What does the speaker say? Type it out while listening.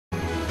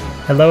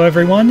Hello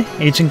everyone,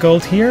 Agent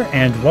Gold here,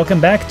 and welcome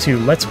back to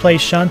Let's Play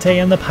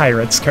Shantae and the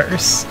Pirate's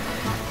Curse.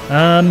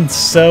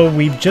 So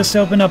we've just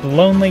opened up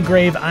Lonely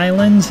Grave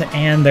Island,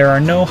 and there are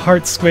no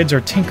heart squids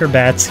or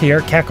tinkerbats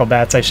here,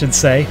 cacklebats I should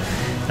say.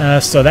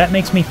 So that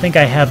makes me think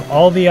I have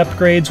all the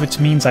upgrades, which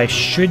means I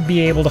should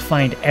be able to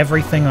find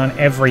everything on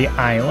every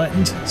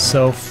island.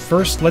 So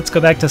first, let's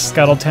go back to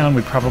Scuttletown.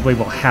 We probably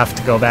will have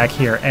to go back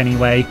here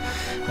anyway.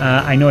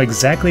 I know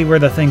exactly where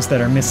the things that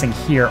are missing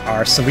here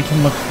are, so we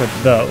can look for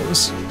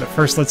those. But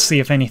first, let's see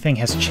if anything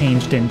has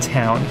changed in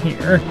town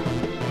here.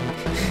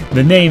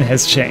 The name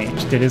has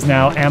changed. It is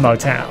now Ammo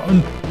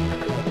Town.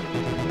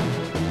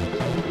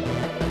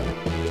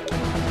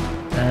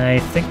 I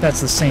think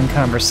that's the same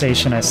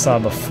conversation I saw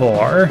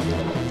before.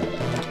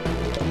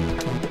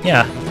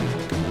 Yeah,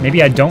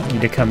 maybe I don't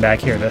need to come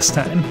back here this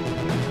time.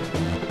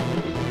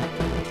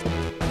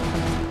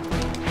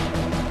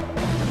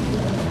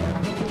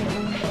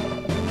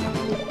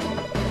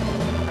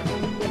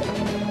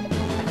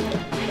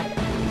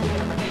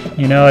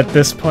 You know, at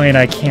this point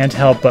I can't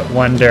help but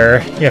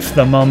wonder if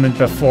the moment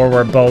before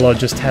where Bolo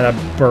just had a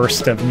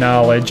burst of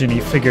knowledge and he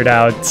figured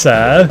out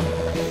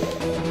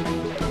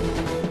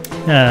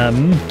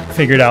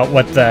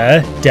what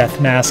the death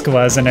mask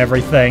was and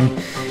everything,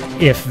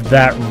 if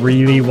that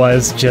really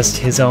was just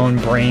his own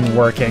brain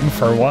working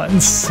for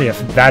once, if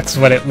that's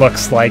what it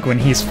looks like when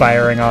he's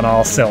firing on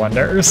all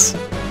cylinders.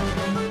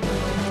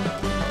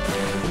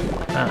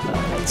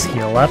 Let's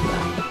heal up.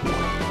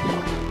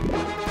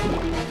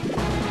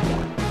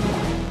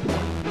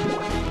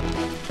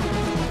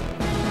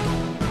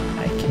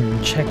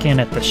 Check in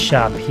at the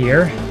shop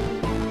here.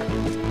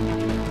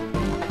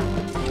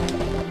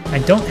 I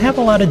don't have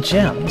a lot of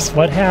gems.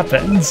 What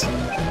happens?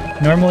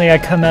 Normally I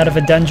come out of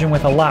a dungeon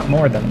with a lot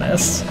more than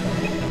this.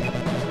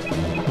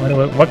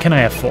 What can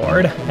I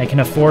afford? I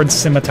can afford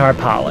scimitar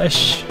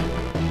polish.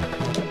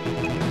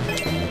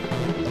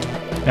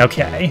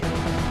 Okay.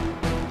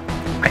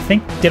 I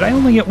think, did I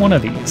only get one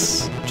of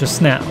these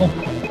just now?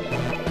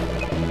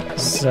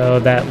 So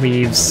that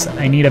leaves,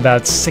 I need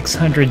about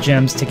 600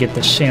 gems to get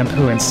the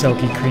shampoo and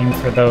silky cream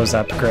for those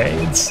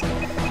upgrades.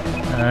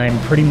 I'm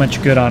pretty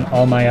much good on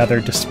all my other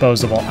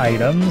disposable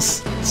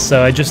items,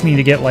 so I just need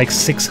to get like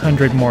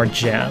 600 more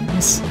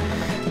gems.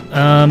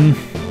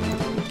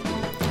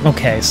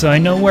 Okay, so I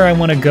know where I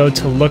want to go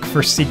to look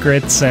for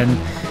secrets, and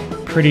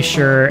pretty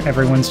sure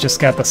everyone's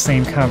just got the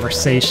same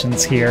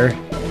conversations here.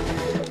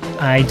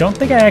 I don't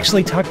think I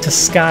actually talked to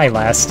Sky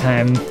last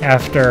time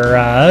after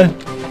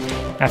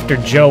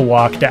Joe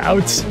walked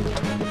out.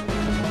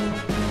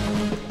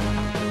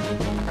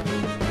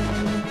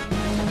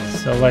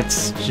 So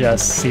let's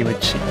just see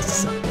what she has to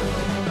say.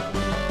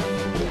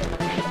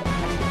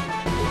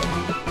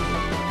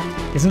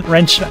 Isn't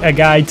Wrench a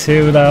guy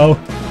too, though?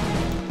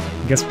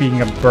 I guess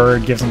being a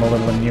bird gives him a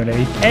little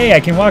immunity. Hey,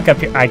 I can walk up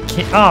here. I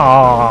can't.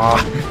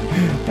 Aww.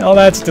 Oh,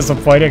 that's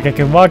disappointing. I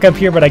can walk up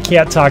here, but I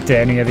can't talk to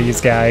any of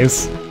these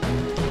guys.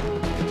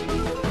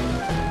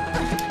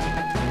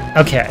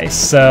 Okay,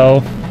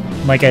 so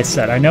like I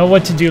said, I know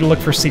what to do to look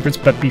for secrets,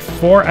 but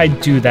before I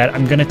do that,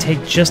 I'm going to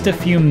take just a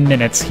few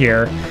minutes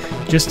here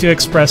just to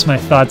express my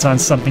thoughts on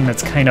something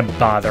that's kind of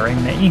bothering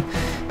me.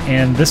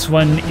 And this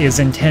one is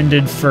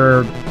intended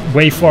for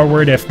way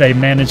forward if they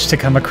manage to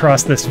come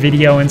across this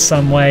video in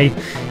some way.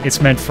 It's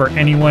meant for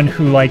anyone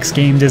who likes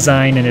game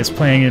design and is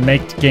planning to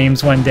make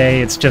games one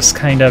day. It's just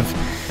kind of...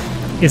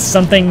 It's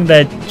something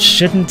that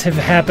shouldn't have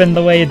happened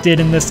the way it did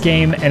in this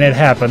game, and it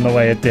happened the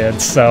way it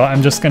did. So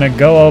I'm just going to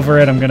go over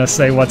it, I'm going to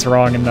say what's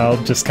wrong, and I'll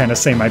just kind of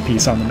say my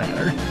piece on the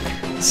matter.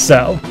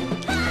 So,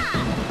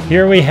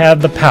 here we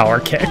have the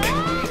Powerkick.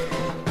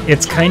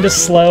 It's kind of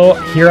slow.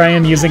 Here I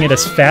am using it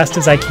as fast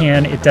as I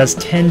can. It does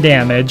 10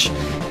 damage,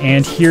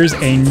 and here's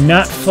a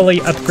not fully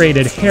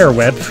upgraded Hair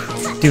Whip,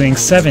 doing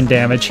 7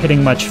 damage,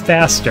 hitting much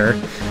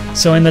faster.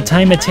 So in the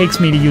time it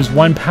takes me to use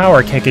one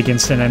power kick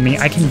against an enemy,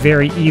 I can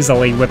very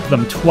easily whip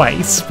them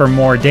twice for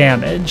more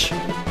damage.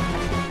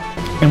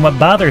 And what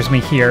bothers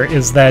me here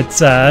is that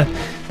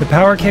the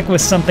power kick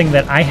was something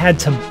that I had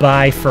to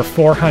buy for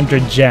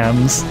 400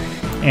 gems,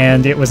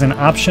 and it was an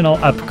optional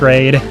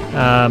upgrade,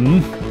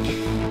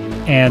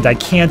 and I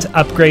can't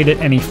upgrade it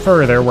any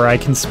further where I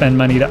can spend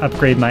money to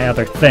upgrade my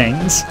other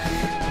things,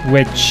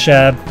 which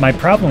my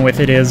problem with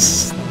it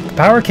is the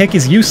power kick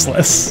is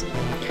useless.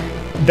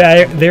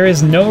 There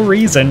is no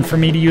reason for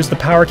me to use the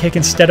Power Kick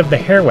instead of the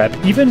Hair Whip.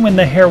 Even when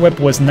the Hair Whip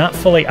was not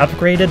fully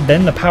upgraded,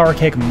 then the Power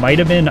Kick might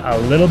have been a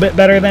little bit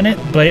better than it,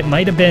 but it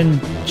might have been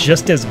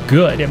just as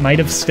good. It might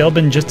have still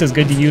been just as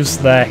good to use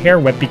the Hair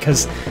Whip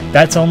because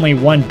that's only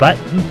one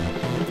button.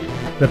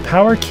 The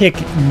Power Kick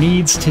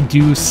needs to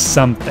do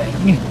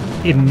something.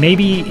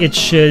 Maybe it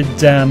should...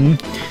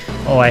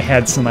 oh, I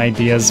had some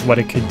ideas what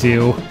it could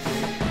do.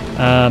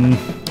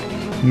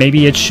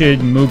 Maybe it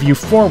should move you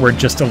forward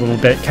just a little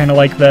bit, kind of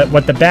like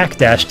what the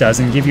backdash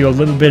does, and give you a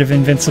little bit of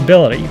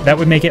invincibility. That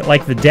would make it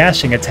like the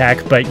dashing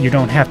attack, but you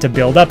don't have to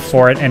build up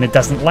for it, and it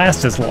doesn't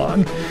last as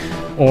long.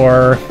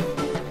 Or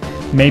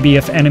Maybe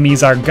if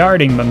enemies are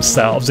guarding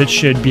themselves, it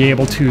should be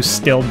able to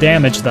still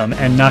damage them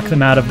and knock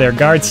them out of their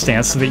guard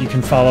stance so that you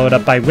can follow it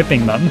up by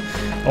whipping them.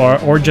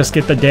 Or just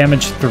get the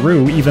damage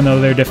through even though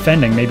they're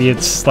defending. Maybe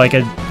it's like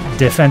a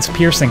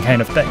defense-piercing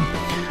kind of thing.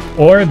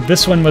 Or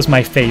this one was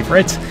my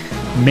favorite.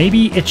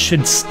 Maybe it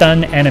should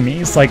stun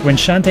enemies. Like when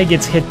Shantae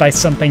gets hit by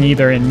something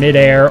either in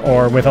midair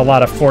or with a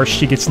lot of force,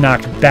 she gets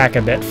knocked back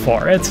a bit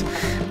for it.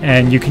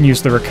 And you can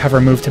use the recover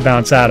move to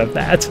bounce out of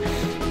that.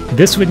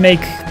 This would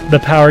make the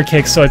power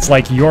kick so it's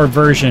like your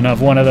version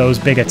of one of those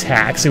big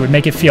attacks. It would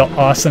make it feel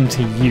awesome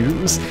to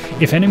use.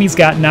 If enemies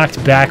got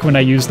knocked back when I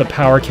used the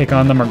power kick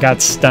on them or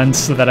got stunned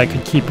so that I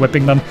could keep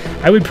whipping them,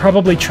 I would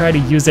probably try to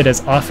use it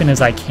as often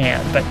as I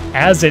can. But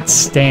as it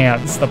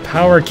stands, the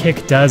power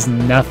kick does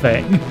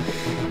nothing.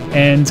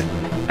 And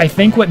I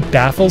think what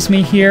baffles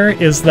me here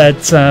is that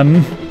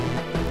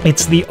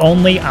it's the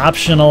only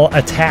optional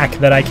attack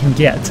that I can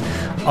get.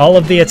 All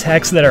of the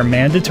attacks that are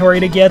mandatory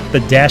to get,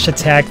 the dash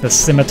attack, the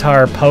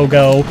scimitar,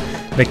 pogo,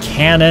 the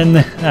cannon,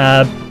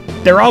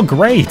 they're all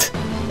great.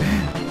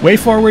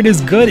 WayForward is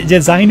good at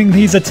designing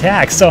these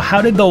attacks, so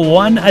how did the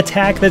one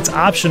attack that's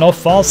optional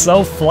fall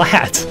so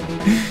flat?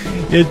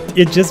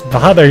 It just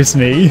bothers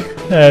me.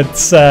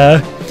 It's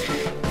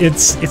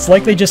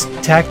like they just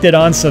tacked it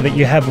on so that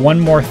you have one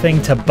more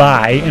thing to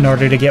buy in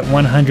order to get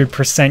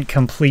 100%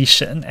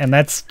 completion, and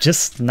that's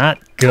just not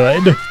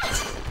good.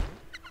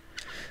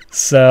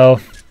 So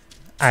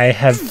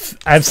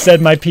I've said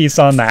my piece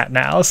on that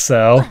now,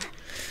 so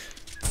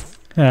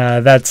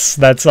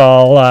that's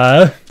all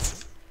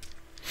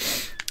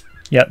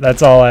yeah,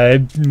 that's all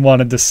I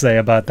wanted to say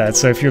about that.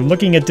 So if you're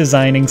looking at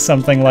designing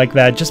something like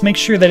that, just make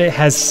sure that it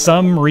has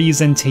some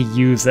reason to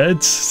use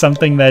it.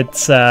 Something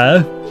that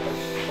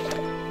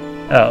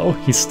oh,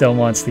 he still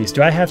wants these.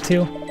 Do I have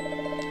to?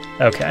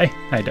 Okay,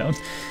 I don't.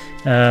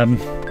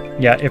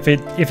 Yeah, if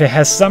it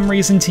has some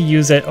reason to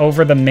use it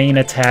over the main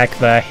attack,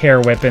 the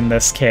hair whip in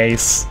this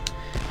case,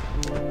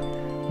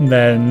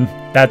 then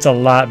that's a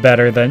lot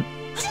better than...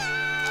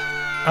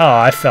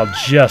 Oh, I fell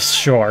just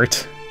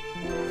short.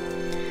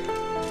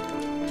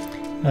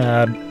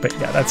 But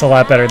yeah, that's a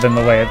lot better than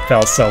the way it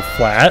fell so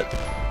flat.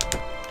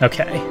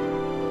 Okay.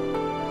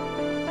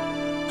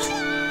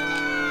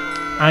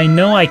 I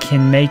know I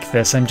can make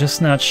this, I'm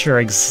just not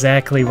sure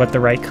exactly what the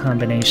right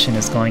combination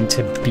is going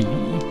to be.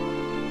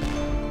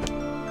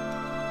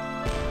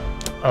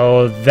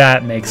 Oh,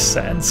 that makes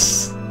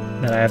sense.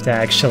 That I have to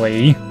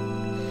actually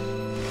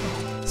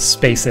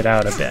space it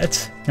out a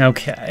bit.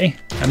 Okay.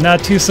 I'm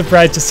not too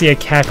surprised to see a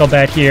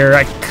cacklebat here.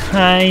 I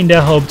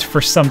kinda hoped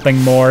for something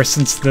more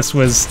since this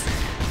was...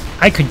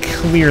 I could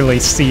clearly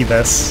see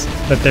this,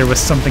 that there was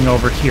something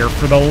over here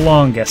for the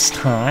longest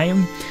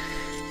time.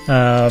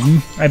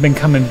 I've been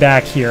coming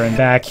back here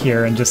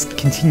and just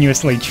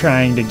continuously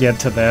trying to get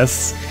to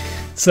this.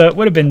 So it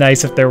would have been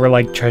nice if there were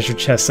like treasure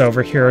chests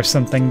over here or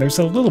something. There's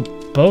a little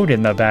boat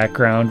in the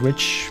background,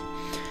 which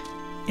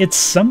it's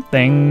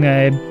something.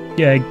 I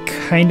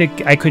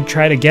could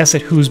try to guess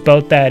at whose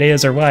boat that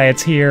is or why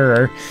it's here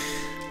or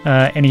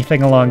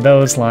anything along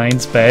those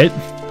lines, but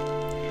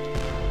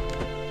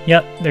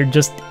yep, there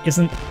just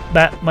isn't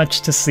that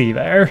much to see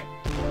there.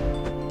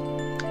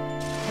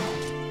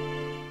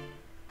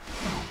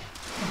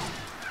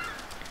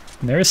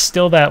 There is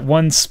still that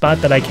one spot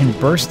that I can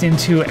burst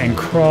into and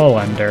crawl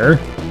under.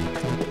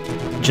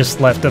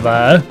 Just left of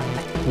a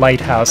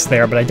lighthouse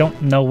there, but I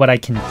don't know what I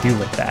can do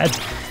with that.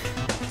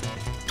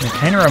 It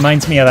kind of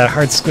reminds me of that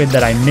hard squid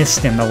that I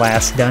missed in the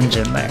last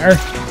dungeon there.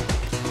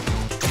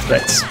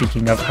 But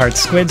speaking of hard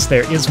squids,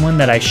 there is one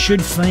that I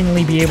should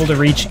finally be able to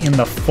reach in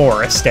the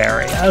forest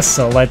area.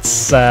 So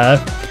let's,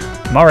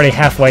 I'm already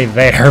halfway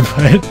there,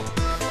 but...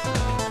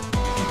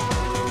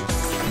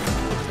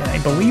 I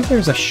believe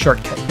there's a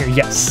shortcut here,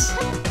 yes.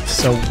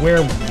 So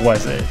where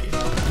was it?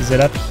 Is it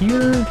up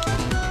here?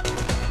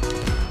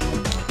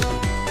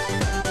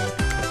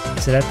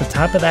 Is it at the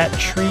top of that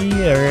tree,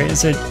 or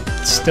is it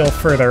still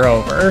further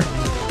over?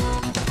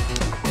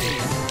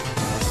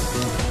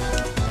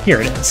 Here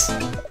it is.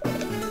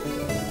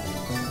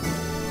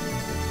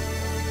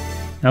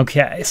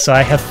 Okay, so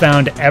I have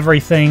found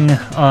everything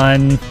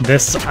on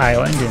this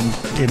island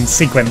in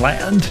Sequin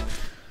Land.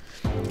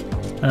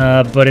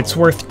 But it's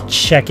worth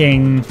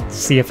checking,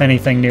 see if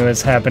anything new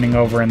is happening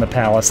over in the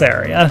palace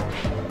area.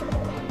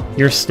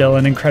 You're still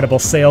an incredible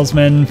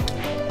salesman.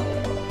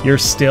 You're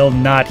still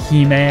not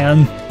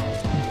He-Man.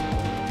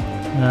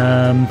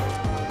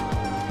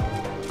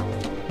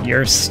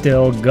 You're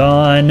still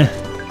gone.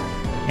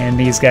 And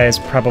these guys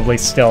probably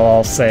still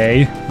all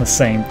say the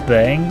same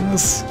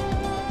things.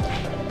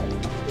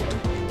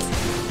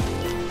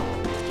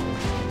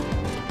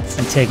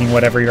 I'm taking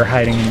whatever you're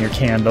hiding in your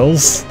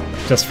candles,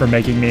 just for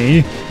making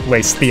me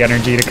waste the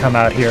energy to come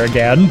out here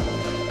again.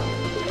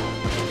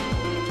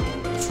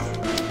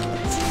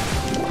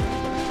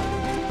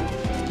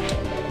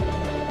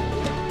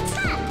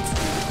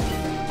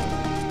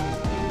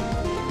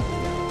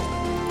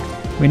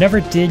 We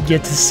never did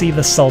get to see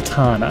the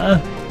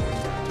Sultana.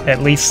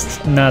 At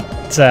least not,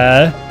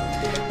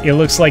 it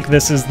looks like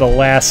this is the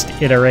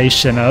last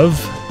iteration of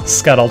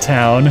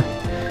Scuttletown.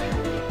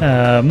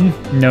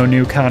 No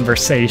new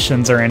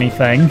conversations or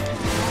anything.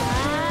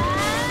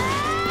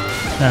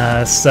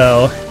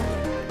 So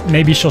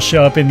maybe she'll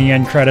show up in the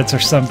end credits or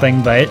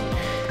something, but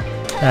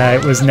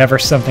it was never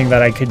something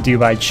that I could do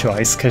by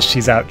choice because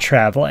she's out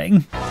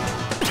traveling.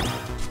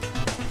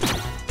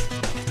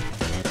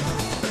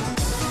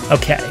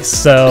 Okay,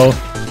 so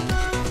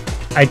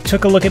I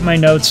took a look at my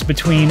notes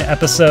between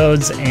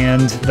episodes,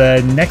 and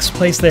the next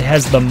place that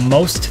has the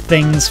most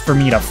things for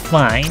me to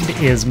find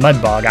is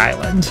Mudbog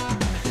Island.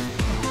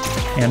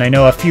 And I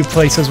know a few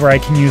places where I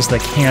can use the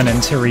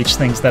cannon to reach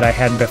things that I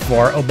had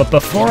before. Oh, but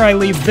before I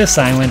leave this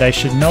island, I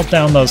should melt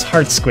down those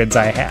heart squids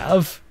I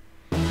have.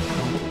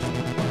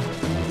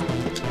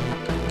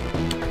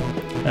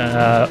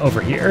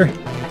 Over here.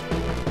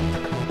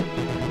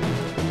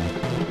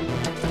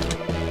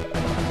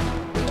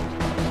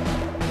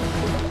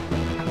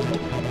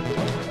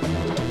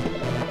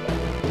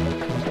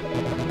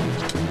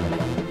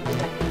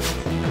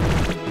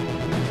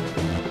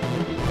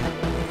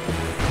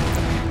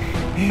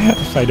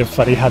 I find it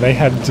funny how they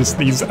have just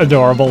these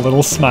adorable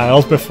little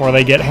smiles before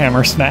they get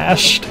hammer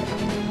smashed.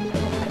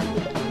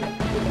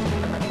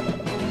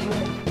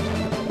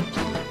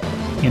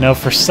 You know,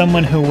 for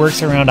someone who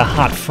works around a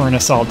hot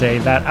furnace all day,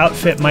 that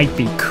outfit might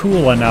be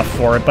cool enough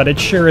for it, but it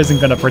sure isn't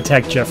going to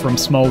protect you from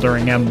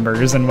smoldering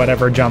embers and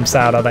whatever jumps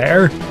out of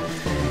there.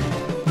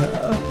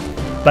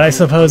 But I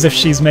suppose if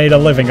she's made a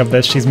living of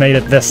this, she's made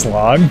it this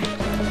long.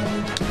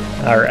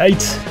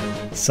 Alright.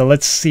 So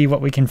let's see what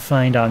we can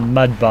find on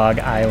Mudbog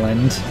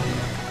Island.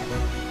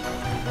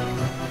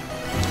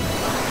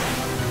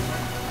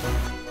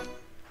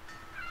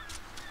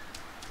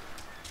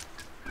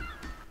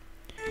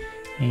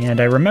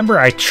 And I remember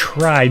I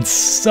tried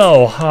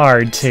so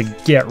hard to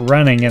get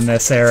running in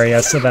this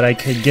area so that I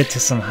could get to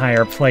some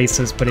higher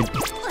places, but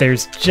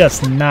there's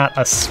just not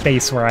a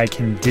space where I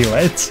can do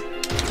it.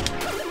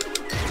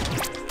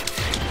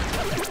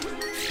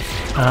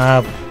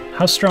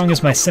 How strong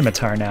is my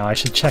scimitar now? I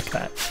should check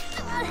that.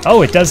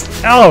 Oh, it does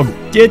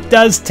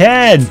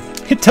 10!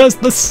 It does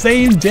the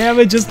same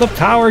damage as the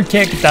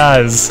Powerkick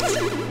does!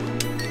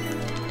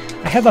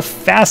 I have a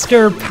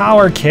faster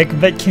Powerkick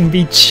that can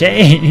be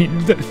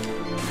chained!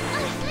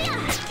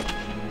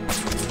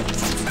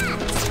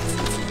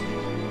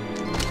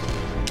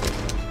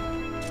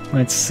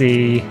 Let's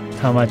see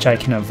how much I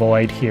can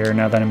avoid here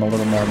now that I'm a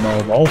little more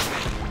mobile.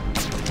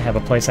 I have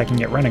a place I can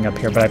get running up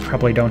here, but I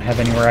probably don't have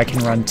anywhere I can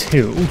run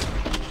to.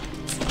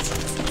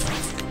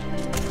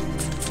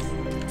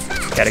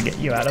 Gotta get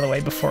you out of the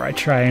way before I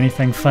try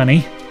anything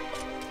funny.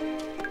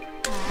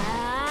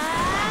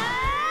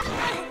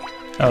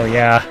 Oh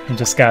yeah, I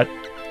just got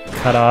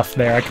cut off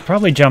there. I could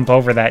probably jump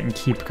over that and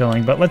keep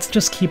going, but let's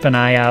just keep an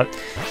eye out,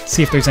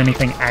 see if there's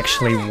anything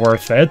actually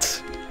worth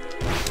it.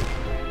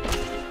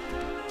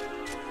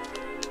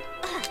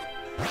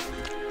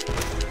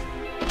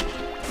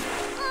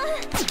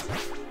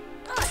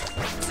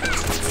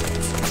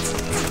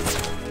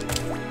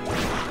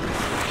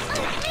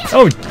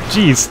 Oh,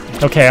 jeez.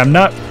 Okay, I'm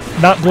not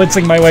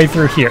blitzing my way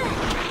through here.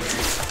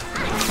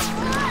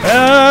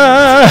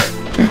 Ah!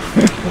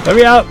 Let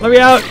me out! Let me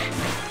out!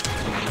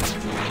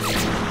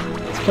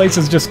 This place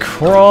is just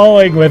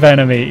crawling with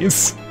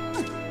enemies.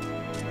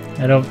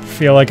 I don't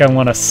feel like I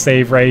want to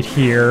save right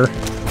here.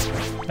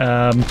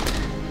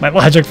 My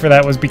logic for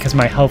that was because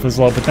my health is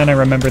low, but then I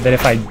remember that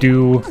if I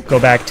do go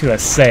back to a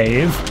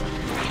save,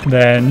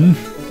 then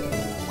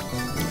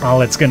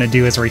all it's going to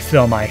do is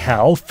refill my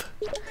health.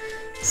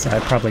 So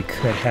I probably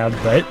could have,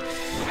 but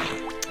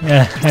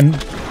yeah,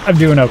 I'm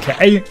doing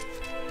okay.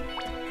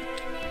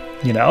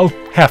 You know,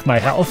 half my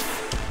health.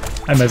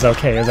 I'm as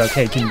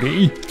okay can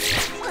be.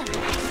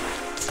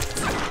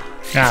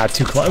 Ah,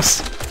 too close.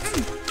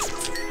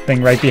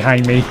 Thing right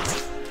behind me.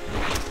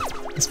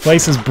 This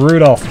place is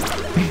brutal.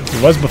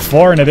 It was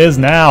before and it is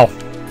now.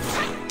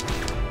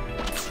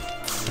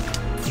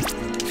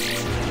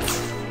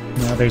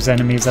 Now there's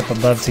enemies up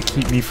above to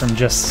keep me from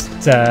just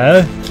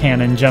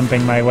cannon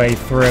jumping my way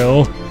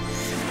through.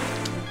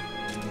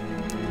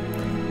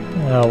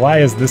 Why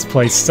is this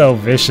place so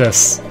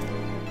vicious?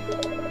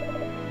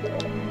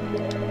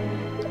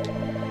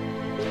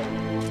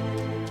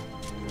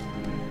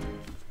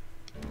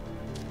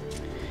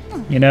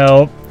 You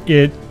know,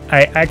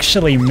 I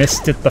actually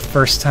missed it the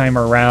first time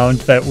around,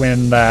 that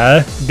when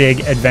the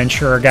big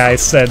adventurer guy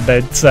said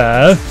that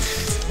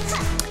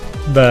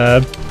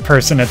the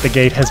person at the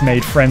gate has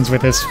made friends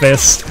with his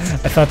fist.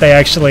 I thought they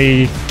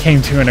actually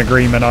came to an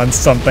agreement on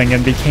something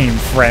and became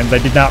friends. I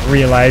did not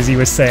realize he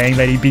was saying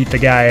that he beat the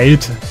guy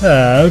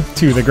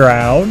to the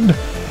ground.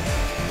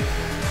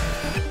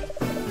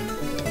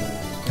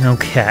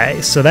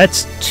 Okay, so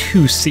that's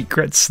 2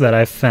 secrets that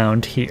I've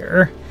found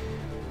here.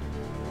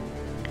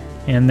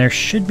 And there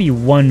should be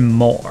 1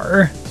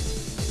 more.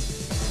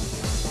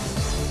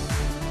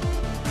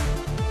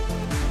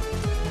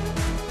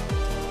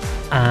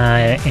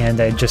 And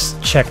I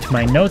just checked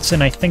my notes,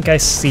 and I think I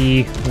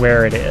see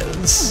where it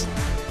is.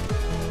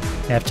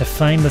 I have to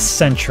find the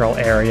central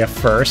area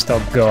first.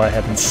 I'll go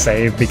ahead and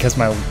save, because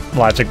my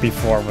logic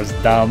before was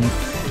dumb.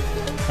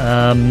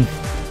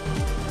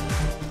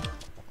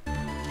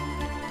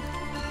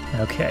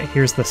 Okay,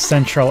 here's the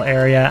central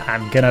area.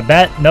 I'm gonna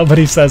bet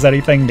nobody says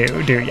anything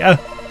new, do ya?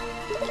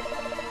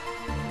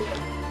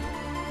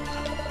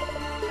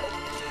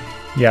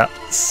 Yeah,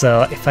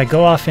 so if I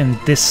go off in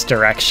this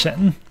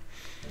direction,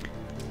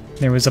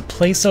 there was a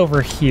place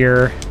over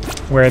here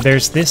where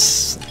there's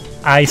this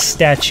eye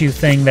statue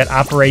thing that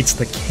operates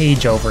the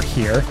cage over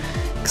here,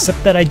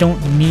 except that I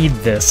don't need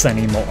this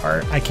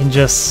anymore. I can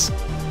just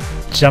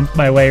jump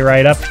my way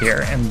right up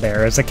here, and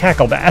there is a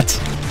cacklebat.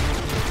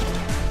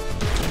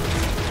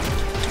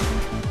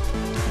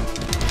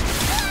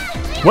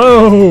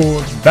 Whoa!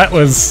 That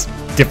was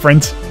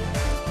different.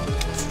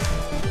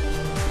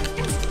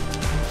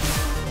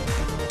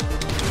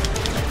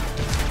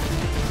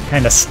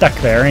 Kinda stuck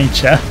there,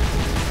 ain't ya?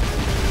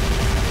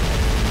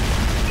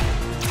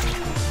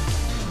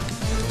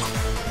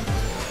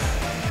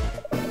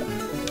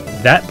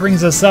 That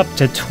brings us up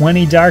to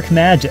 20 dark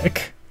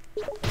magic.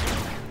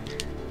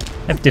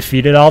 I've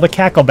defeated all the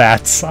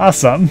cacklebats.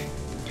 Awesome.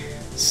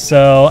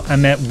 So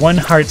I'm at 1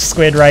 heart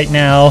squid right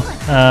now,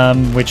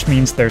 which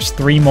means there's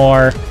 3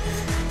 more,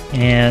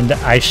 and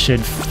I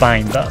should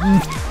find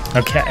them.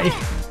 Okay,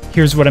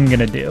 here's what I'm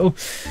gonna do.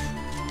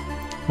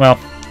 Well,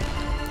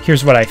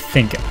 here's what I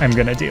think I'm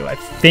gonna do. I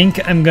think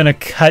I'm gonna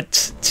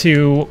cut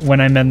to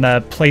when I'm in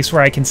the place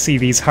where I can see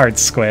these heart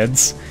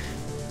squids,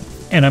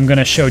 and I'm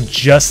gonna show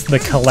just the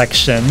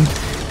collection,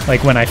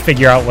 like when I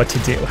figure out what to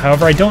do.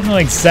 However, I don't know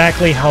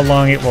exactly how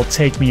long it will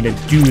take me to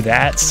do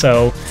that,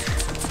 so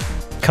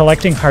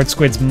collecting heart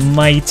squids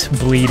might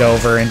bleed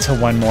over into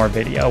one more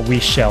video. We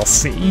shall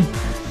see.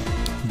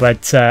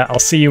 But I'll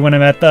see you when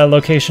I'm at the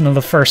location of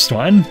the first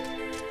one.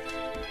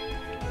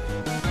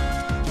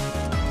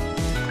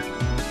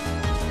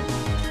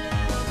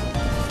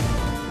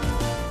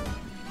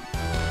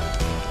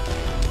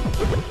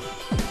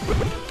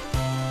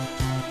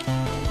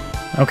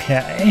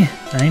 Okay,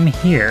 I'm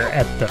here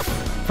at the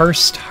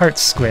first heart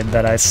squid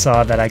that I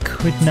saw that I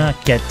could not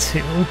get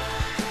to.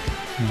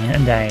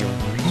 And I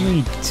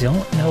really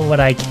don't know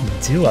what I can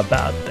do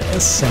about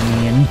this. I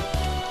mean,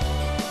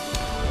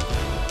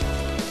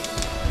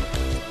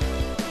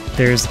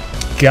 there's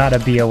gotta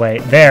be a way.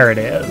 There it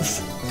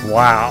is.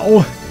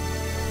 Wow.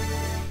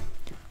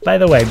 By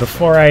the way,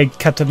 before I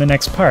cut to the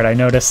next part, I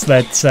noticed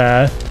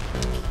that,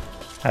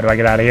 how do I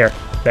get out of here?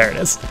 There it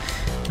is.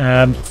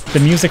 The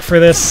music for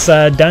this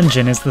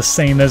dungeon is the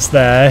same as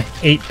the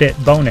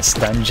 8-bit bonus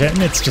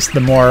dungeon. It's just the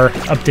more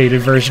updated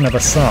version of the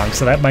song,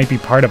 so that might be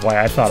part of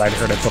why I thought I'd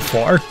heard it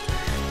before.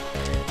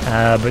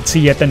 But see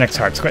you at the next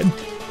heart squid.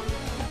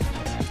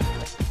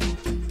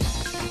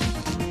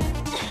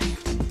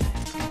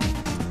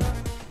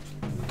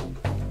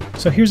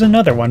 So here's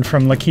another one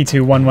from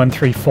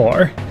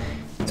Lakitu1134.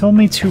 Told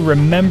me to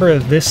remember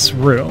this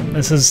room.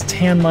 This is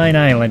Tan Line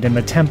Island in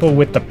the temple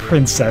with the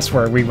princess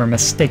where we were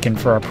mistaken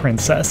for a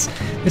princess.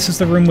 This is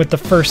the room with the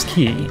first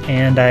key,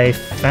 and I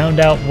found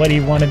out what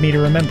he wanted me to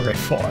remember it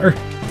for.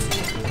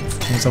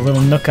 There's a little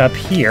nook up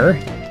here,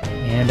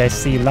 and I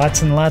see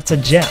lots and lots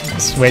of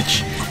gems,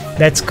 which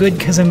that's good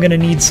because I'm going to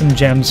need some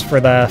gems for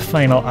the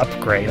final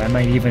upgrade. I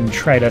might even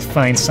try to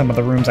find some of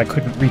the rooms I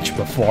couldn't reach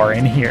before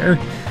in here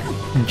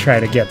and try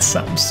to get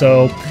some.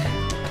 So,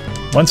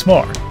 once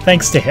more,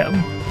 thanks to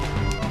him.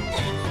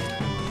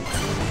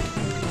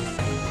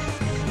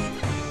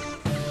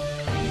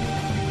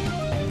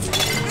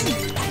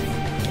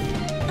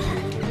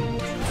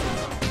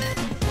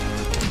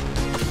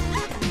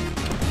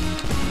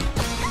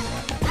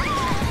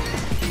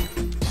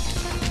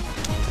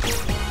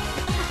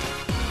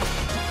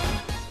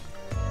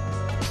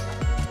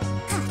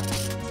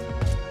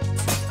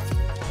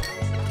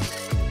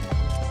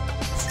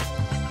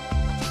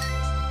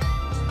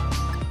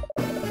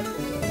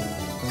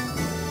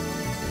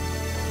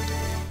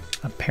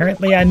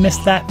 Apparently I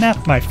missed that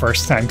map my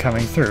first time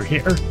coming through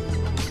here.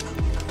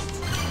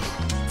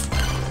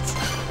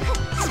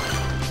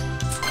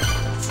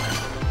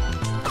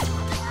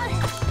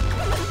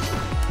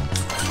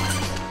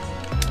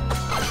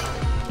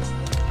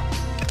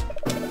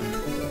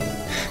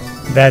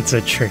 That's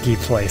a tricky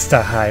place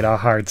to hide a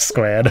hard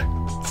squid.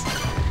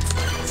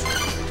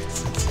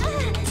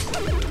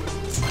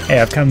 Hey,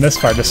 I've come this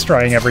far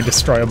destroying every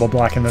destroyable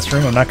block in this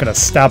room. I'm not going to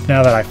stop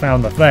now that I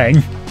found the thing.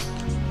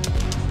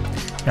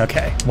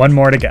 Okay, one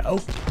more to go.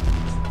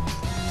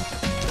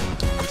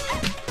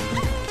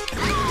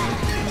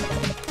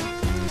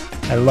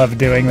 I love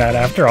doing that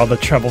after all the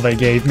trouble they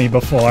gave me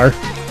before.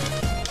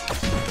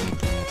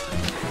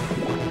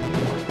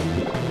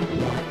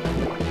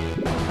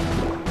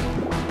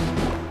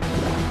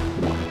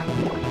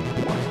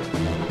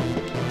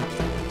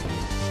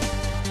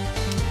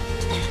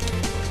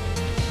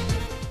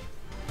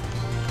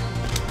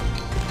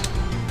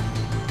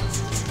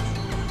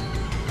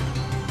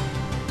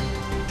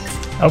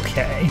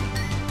 Okay,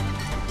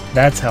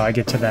 that's how I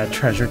get to that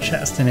treasure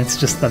chest, and it's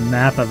just the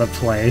map of the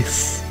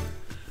place.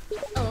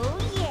 Oh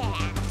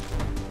yeah!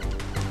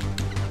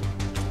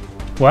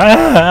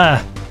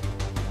 Wow!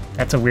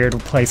 That's a weird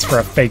place for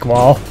a fake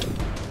wall.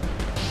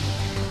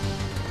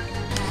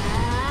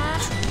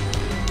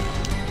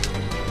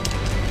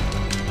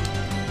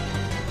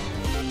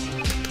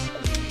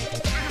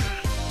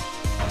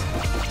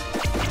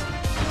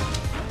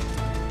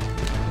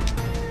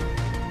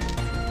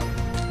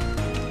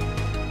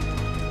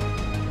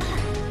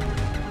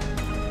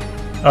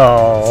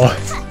 Oh,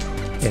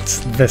 it's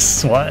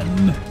this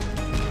one.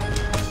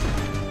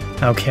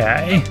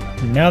 Okay,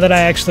 now that I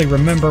actually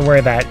remember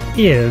where that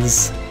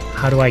is,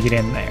 how do I get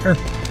in there?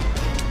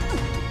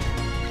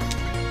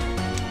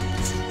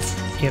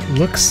 It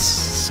looks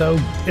so...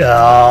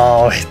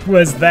 Oh, it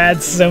was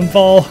that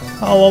simple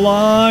all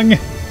along.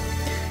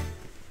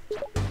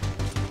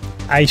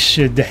 I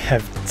should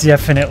have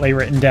definitely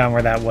written down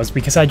where that was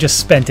because I just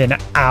spent an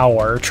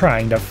hour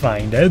trying to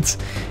find it.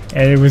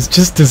 And it was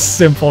just as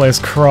simple as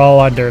crawl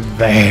under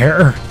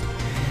there.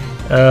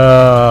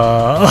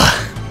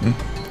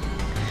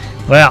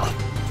 Well,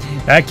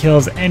 that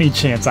kills any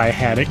chance I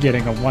had at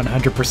getting a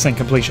 100%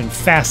 completion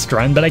fast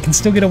run, but I can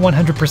still get a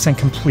 100%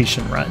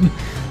 completion run.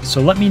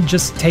 So let me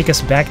just take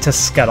us back to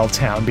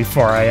Scuttletown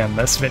before I end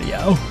this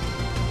video.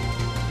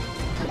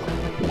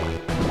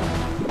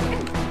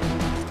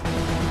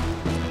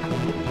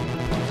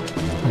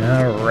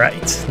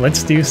 Alright,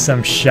 let's do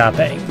some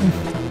shopping.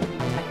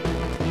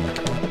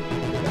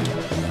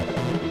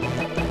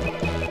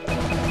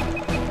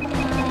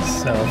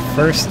 So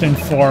first and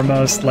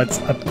foremost, let's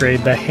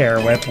upgrade the hair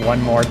whip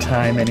one more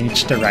time in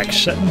each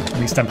direction. At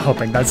least I'm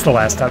hoping that's the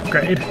last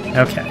upgrade.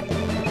 Okay.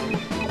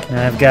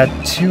 Now I've got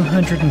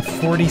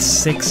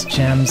 246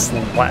 gems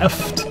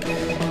left.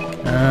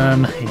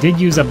 I did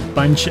use a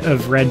bunch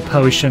of red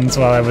potions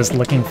while I was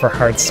looking for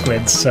heart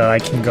squids, so I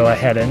can go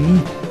ahead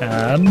and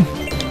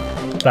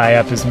buy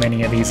up as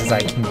many of these as I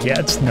can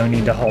get. No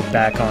need to hold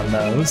back on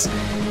those.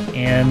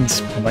 And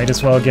might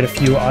as well get a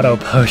few auto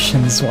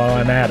potions while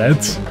I'm at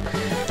it.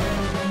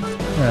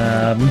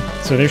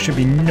 So there should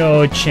be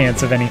no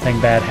chance of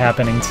anything bad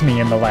happening to me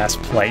in the last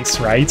place,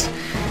 right?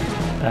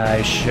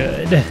 I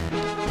should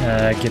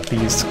get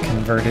these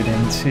converted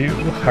into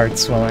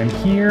hearts while I'm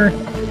here.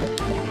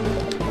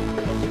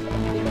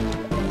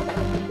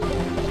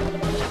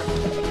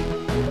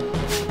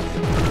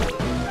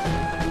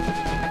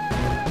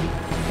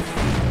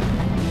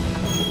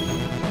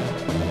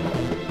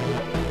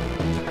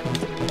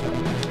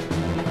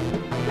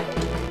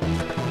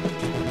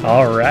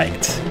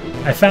 Alright.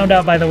 I found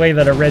out, by the way,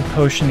 that a red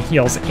potion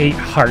heals 8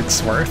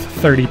 hearts worth,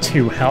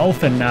 32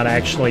 health, and not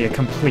actually a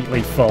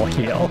completely full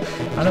heal.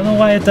 I don't know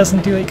why it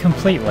doesn't do it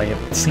completely.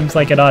 It seems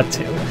like it ought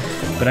to.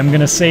 But I'm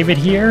gonna save it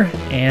here,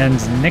 and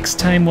next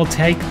time we'll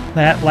take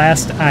that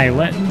last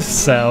island.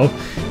 So,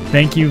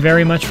 thank you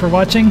very much for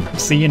watching.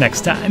 See you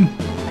next time.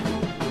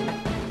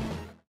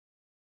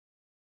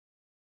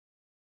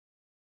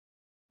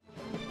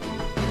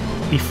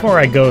 Before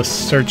I go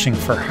searching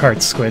for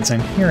heart squids,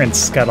 I'm here in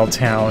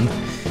Scuttletown.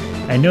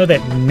 I know that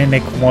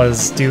Mimic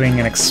was doing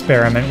an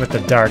experiment with the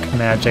dark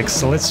magic,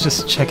 so let's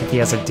just check if he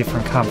has a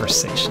different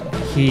conversation.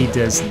 He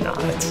does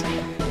not.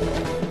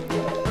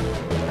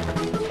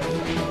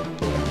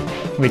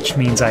 Which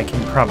means I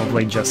can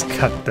probably just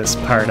cut this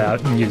part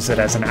out and use it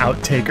as an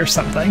outtake or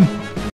something.